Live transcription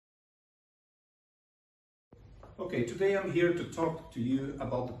Okay, today I'm here to talk to you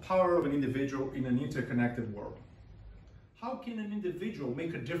about the power of an individual in an interconnected world. How can an individual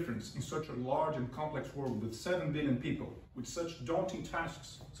make a difference in such a large and complex world with 7 billion people, with such daunting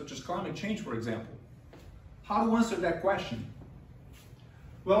tasks, such as climate change, for example? How to answer that question?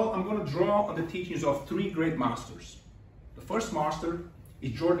 Well, I'm going to draw on the teachings of 3 great masters. The first master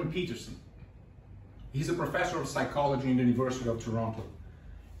is Jordan Peterson. He's a professor of psychology in the University of Toronto.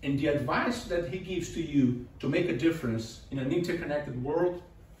 And the advice that he gives to you to make a difference in an interconnected world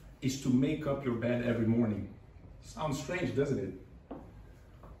is to make up your bed every morning. Sounds strange, doesn't it?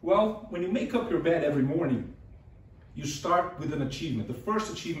 Well, when you make up your bed every morning, you start with an achievement, the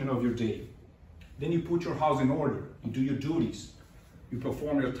first achievement of your day. Then you put your house in order, you do your duties, you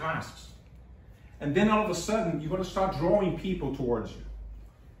perform your tasks. And then all of a sudden, you're going to start drawing people towards you.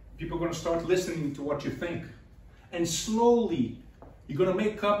 People are going to start listening to what you think. And slowly, you're going to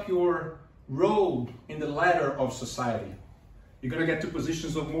make up your road in the ladder of society. You're going to get to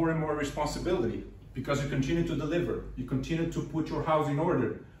positions of more and more responsibility because you continue to deliver. You continue to put your house in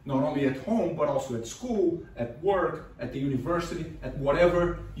order, not only at home, but also at school, at work, at the university, at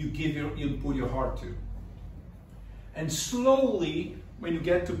whatever you put your heart to. And slowly, when you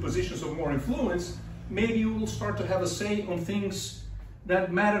get to positions of more influence, maybe you will start to have a say on things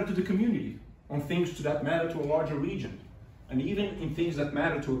that matter to the community, on things that matter to a larger region, and even in things that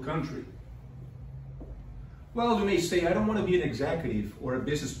matter to a country. Well, you may say, I don't want to be an executive or a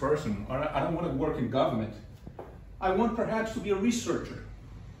business person, or I don't want to work in government. I want perhaps to be a researcher.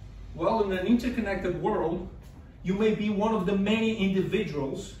 Well, in an interconnected world, you may be one of the many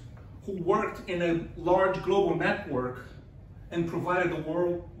individuals who worked in a large global network and provided the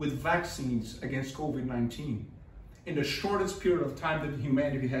world with vaccines against COVID-19 in the shortest period of time that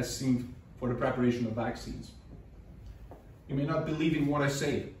humanity has seen for the preparation of vaccines. You may not believe in what I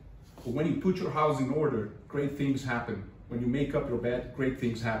say, but when you put your house in order, great things happen. When you make up your bed, great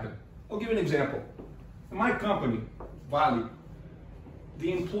things happen. I'll give you an example. In my company, Vale,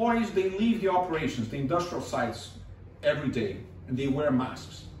 the employees, they leave the operations, the industrial sites, every day, and they wear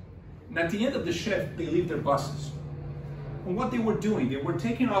masks. And at the end of the shift, they leave their buses. And what they were doing, they were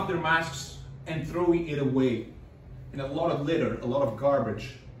taking off their masks and throwing it away. And a lot of litter, a lot of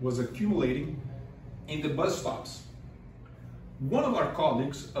garbage was accumulating in the bus stops. One of our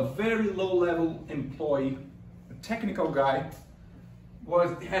colleagues, a very low-level employee, a technical guy,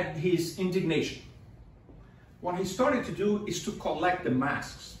 had his indignation. What he started to do is to collect the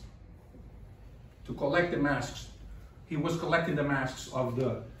masks. To collect the masks. He was collecting the masks of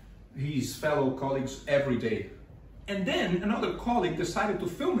his fellow colleagues every day. And then another colleague decided to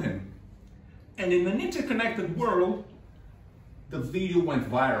film him. And in an interconnected world, the video went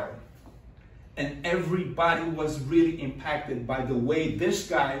viral. And everybody was really impacted by the way this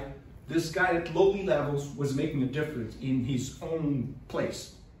guy at lowly levels was making a difference in his own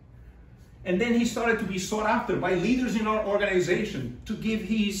place. And then he started to be sought after by leaders in our organization to give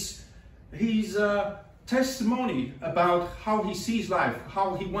his testimony about how he sees life,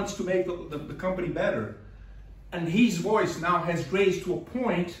 how he wants to make the company better. And his voice now has raised to a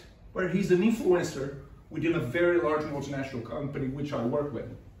point where he's an influencer within a very large multinational company which I work with.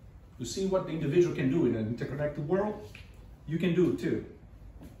 You see what the individual can do in an interconnected world? You can do it too.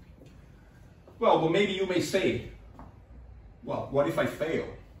 Well, maybe you may say, well, what if I fail?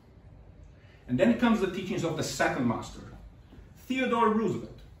 And then comes the teachings of the second master, Theodore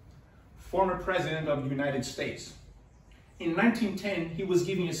Roosevelt, former president of the United States. In 1910, he was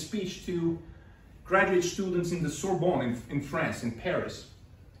giving a speech to graduate students in the Sorbonne in France, in Paris,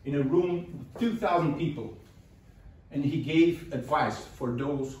 in a room with 2,000 people. And he gave advice for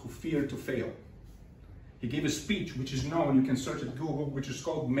those who fear to fail. He gave a speech which is known, you can search at Google, which is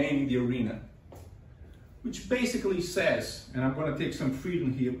called Man in the Arena, which basically says, and I'm going to take some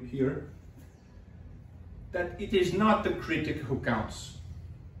freedom here, that it is not the critic who counts,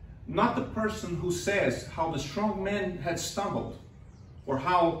 not the person who says how the strong man had stumbled, or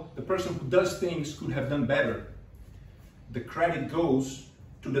how the person who does things could have done better. The credit goes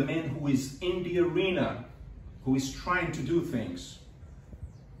to the man who is in the arena, who is trying to do things,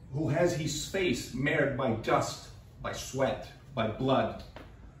 who has his face marred by dust, by sweat, by blood,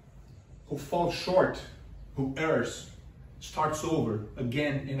 who falls short, who errs, starts over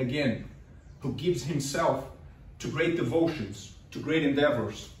again and again, who gives himself to great devotions, to great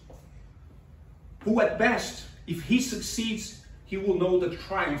endeavors, who at best, if he succeeds, he will know the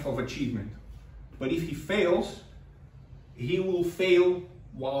triumph of achievement. But if he fails, he will fail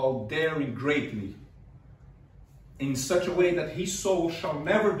while daring greatly, in such a way that his soul shall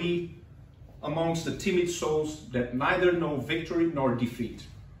never be amongst the timid souls that neither know victory nor defeat.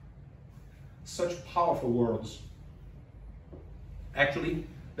 Such powerful words. Actually,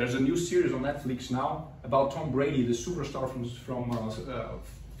 there's a new series on Netflix now about Tom Brady, the superstar from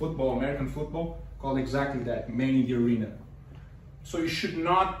football, American football, called exactly that, Man in the Arena. So you should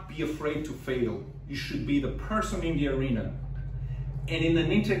not be afraid to fail. You should be the person in the arena. And in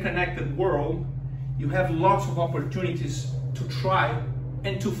an interconnected world, you have lots of opportunities to try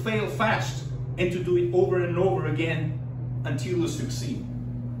and to fail fast and to do it over and over again until you succeed.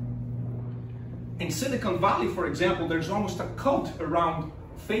 In Silicon Valley, for example, there's almost a cult around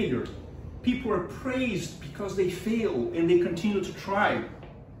failure. People are praised because they fail and they continue to try.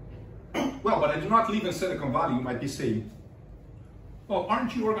 Well, but I do not live in Silicon Valley, you might be saying. Well,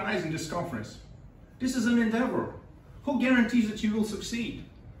 aren't you organizing this conference? This is an endeavor. Who guarantees that you will succeed?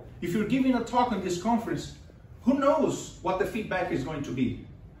 If you're giving a talk on this conference, who knows what the feedback is going to be?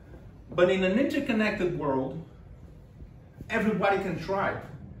 But in an interconnected world, everybody can try.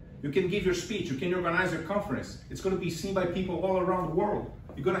 You can give your speech, you can organize your conference. It's going to be seen by people all around the world.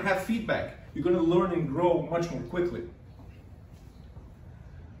 You're going to have feedback. You're going to learn and grow much more quickly.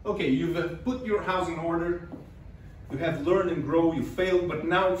 Okay, you've put your house in order. You have learned and grown, you failed, but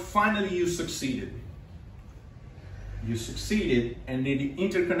now finally you succeeded. You succeeded, and in the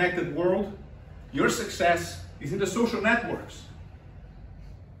interconnected world, your success is in the social networks.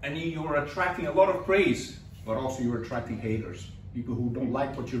 And you're attracting a lot of praise, but also you're attracting haters, people who don't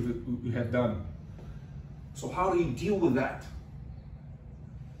like what you have done. So how do you deal with that?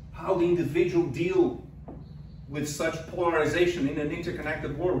 How the individual deal with such polarization in an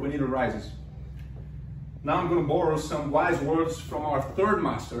interconnected world when it arises? Now I'm going to borrow some wise words from our third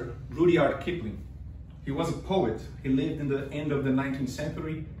master, Rudyard Kipling. He was a poet. He lived in the end of the 19th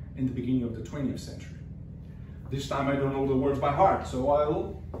century and the beginning of the 20th century. This time I don't know the words by heart, so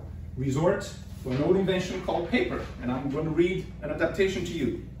I'll resort to an old invention called paper, and I'm going to read an adaptation to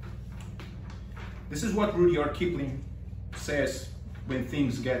you. This is what Rudyard Kipling says when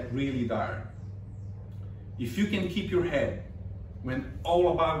things get really dire. If you can keep your head when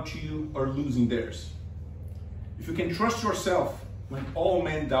all about you are losing theirs, if you can trust yourself when all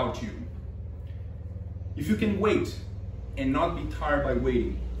men doubt you, if you can wait and not be tired by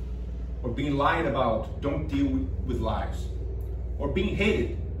waiting, or being lied about, don't deal with lies, or being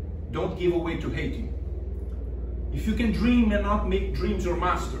hated, don't give away to hating. If you can dream and not make dreams your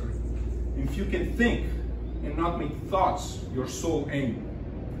master, if you can think and not make thoughts your sole aim,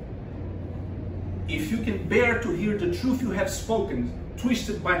 if you can bear to hear the truth you have spoken,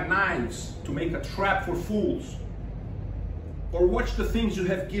 twisted by knives to make a trap for fools, or watch the things you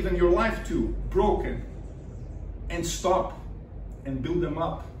have given your life to broken, and stop and build them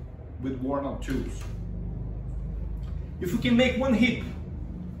up with worn-out tools. If you can make one heap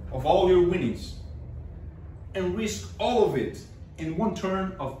of all your winnings and risk all of it in one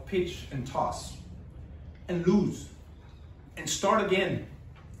turn of pitch and toss, and lose and start again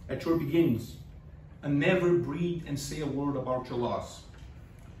at your beginnings, and never breathe and say a word about your loss.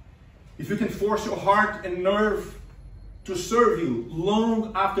 If you can force your heart and nerve to serve you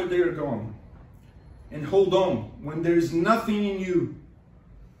long after they are gone, and hold on when there is nothing in you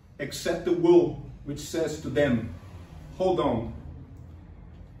except the will which says to them, hold on.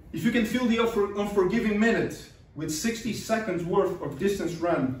 If you can fill the unforgiving minute with 60 seconds worth of distance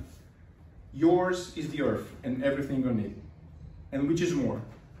run, yours is the earth and everything on it. And which is more,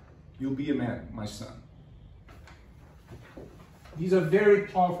 you'll be a man, my son. These are very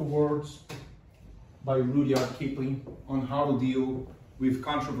powerful words by Rudyard Kipling on how to deal with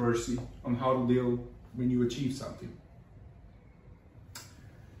controversy, on how to deal when you achieve something.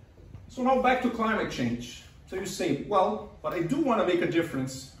 So now back to climate change. So you say, well, but I do want to make a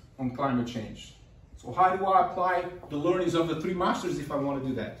difference on climate change. So how do I apply the learnings of the three masters if I want to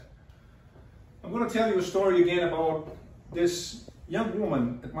do that? I'm going to tell you a story again about this young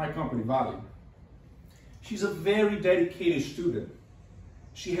woman at my company, Valley. She's a very dedicated student.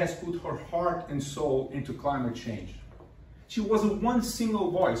 She has put her heart and soul into climate change. She wasn't one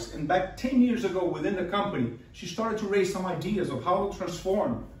single voice, and back 10 years ago within the company, she started to raise some ideas of how to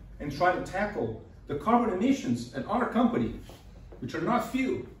transform and try to tackle the carbon emissions at our company, which are not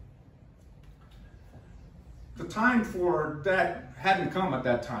few. The time for that hadn't come at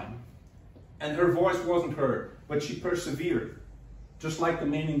that time, and her voice wasn't heard, but she persevered, just like the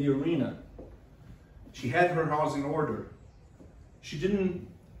man in the arena. She had her house in order. She didn't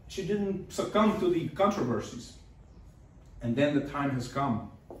succumb to the controversies. And then the time has come.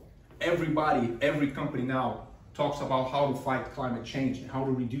 Everybody, every company now talks about how to fight climate change and how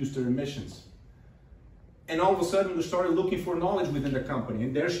to reduce their emissions. And all of a sudden we started looking for knowledge within the company,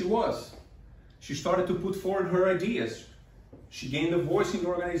 and there she was. She started to put forward her ideas. She gained a voice in the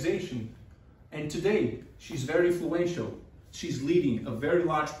organization. And today, she's very influential. she's leading a very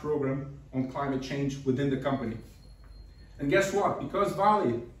large program on climate change within the company. And guess what? Because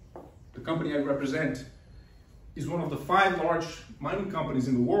Vale, the company I represent, is one of the 5 large mining companies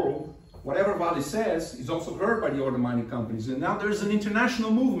in the world, whatever Vale says is also heard by the other mining companies. And now there's an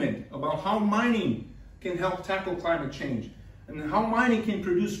international movement about how mining can help tackle climate change and how mining can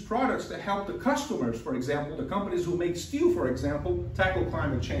produce products that help the customers, for example, the companies who make steel, for example, tackle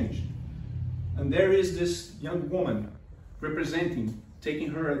climate change. And there is this young woman representing, taking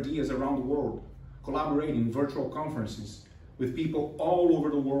her ideas around the world, collaborating in virtual conferences with people all over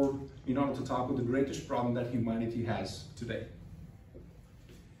the world in order to tackle the greatest problem that humanity has today.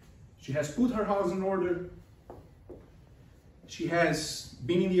 She has put her house in order. She has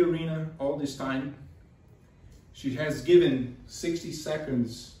been in the arena all this time. She has given 60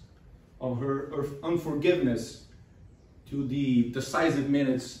 seconds of her unforgiveness to the decisive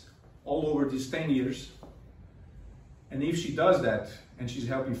minutes all over these 10 years. And if she does that, and she's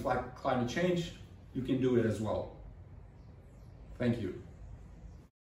helping fight climate change, you can do it as well. Thank you.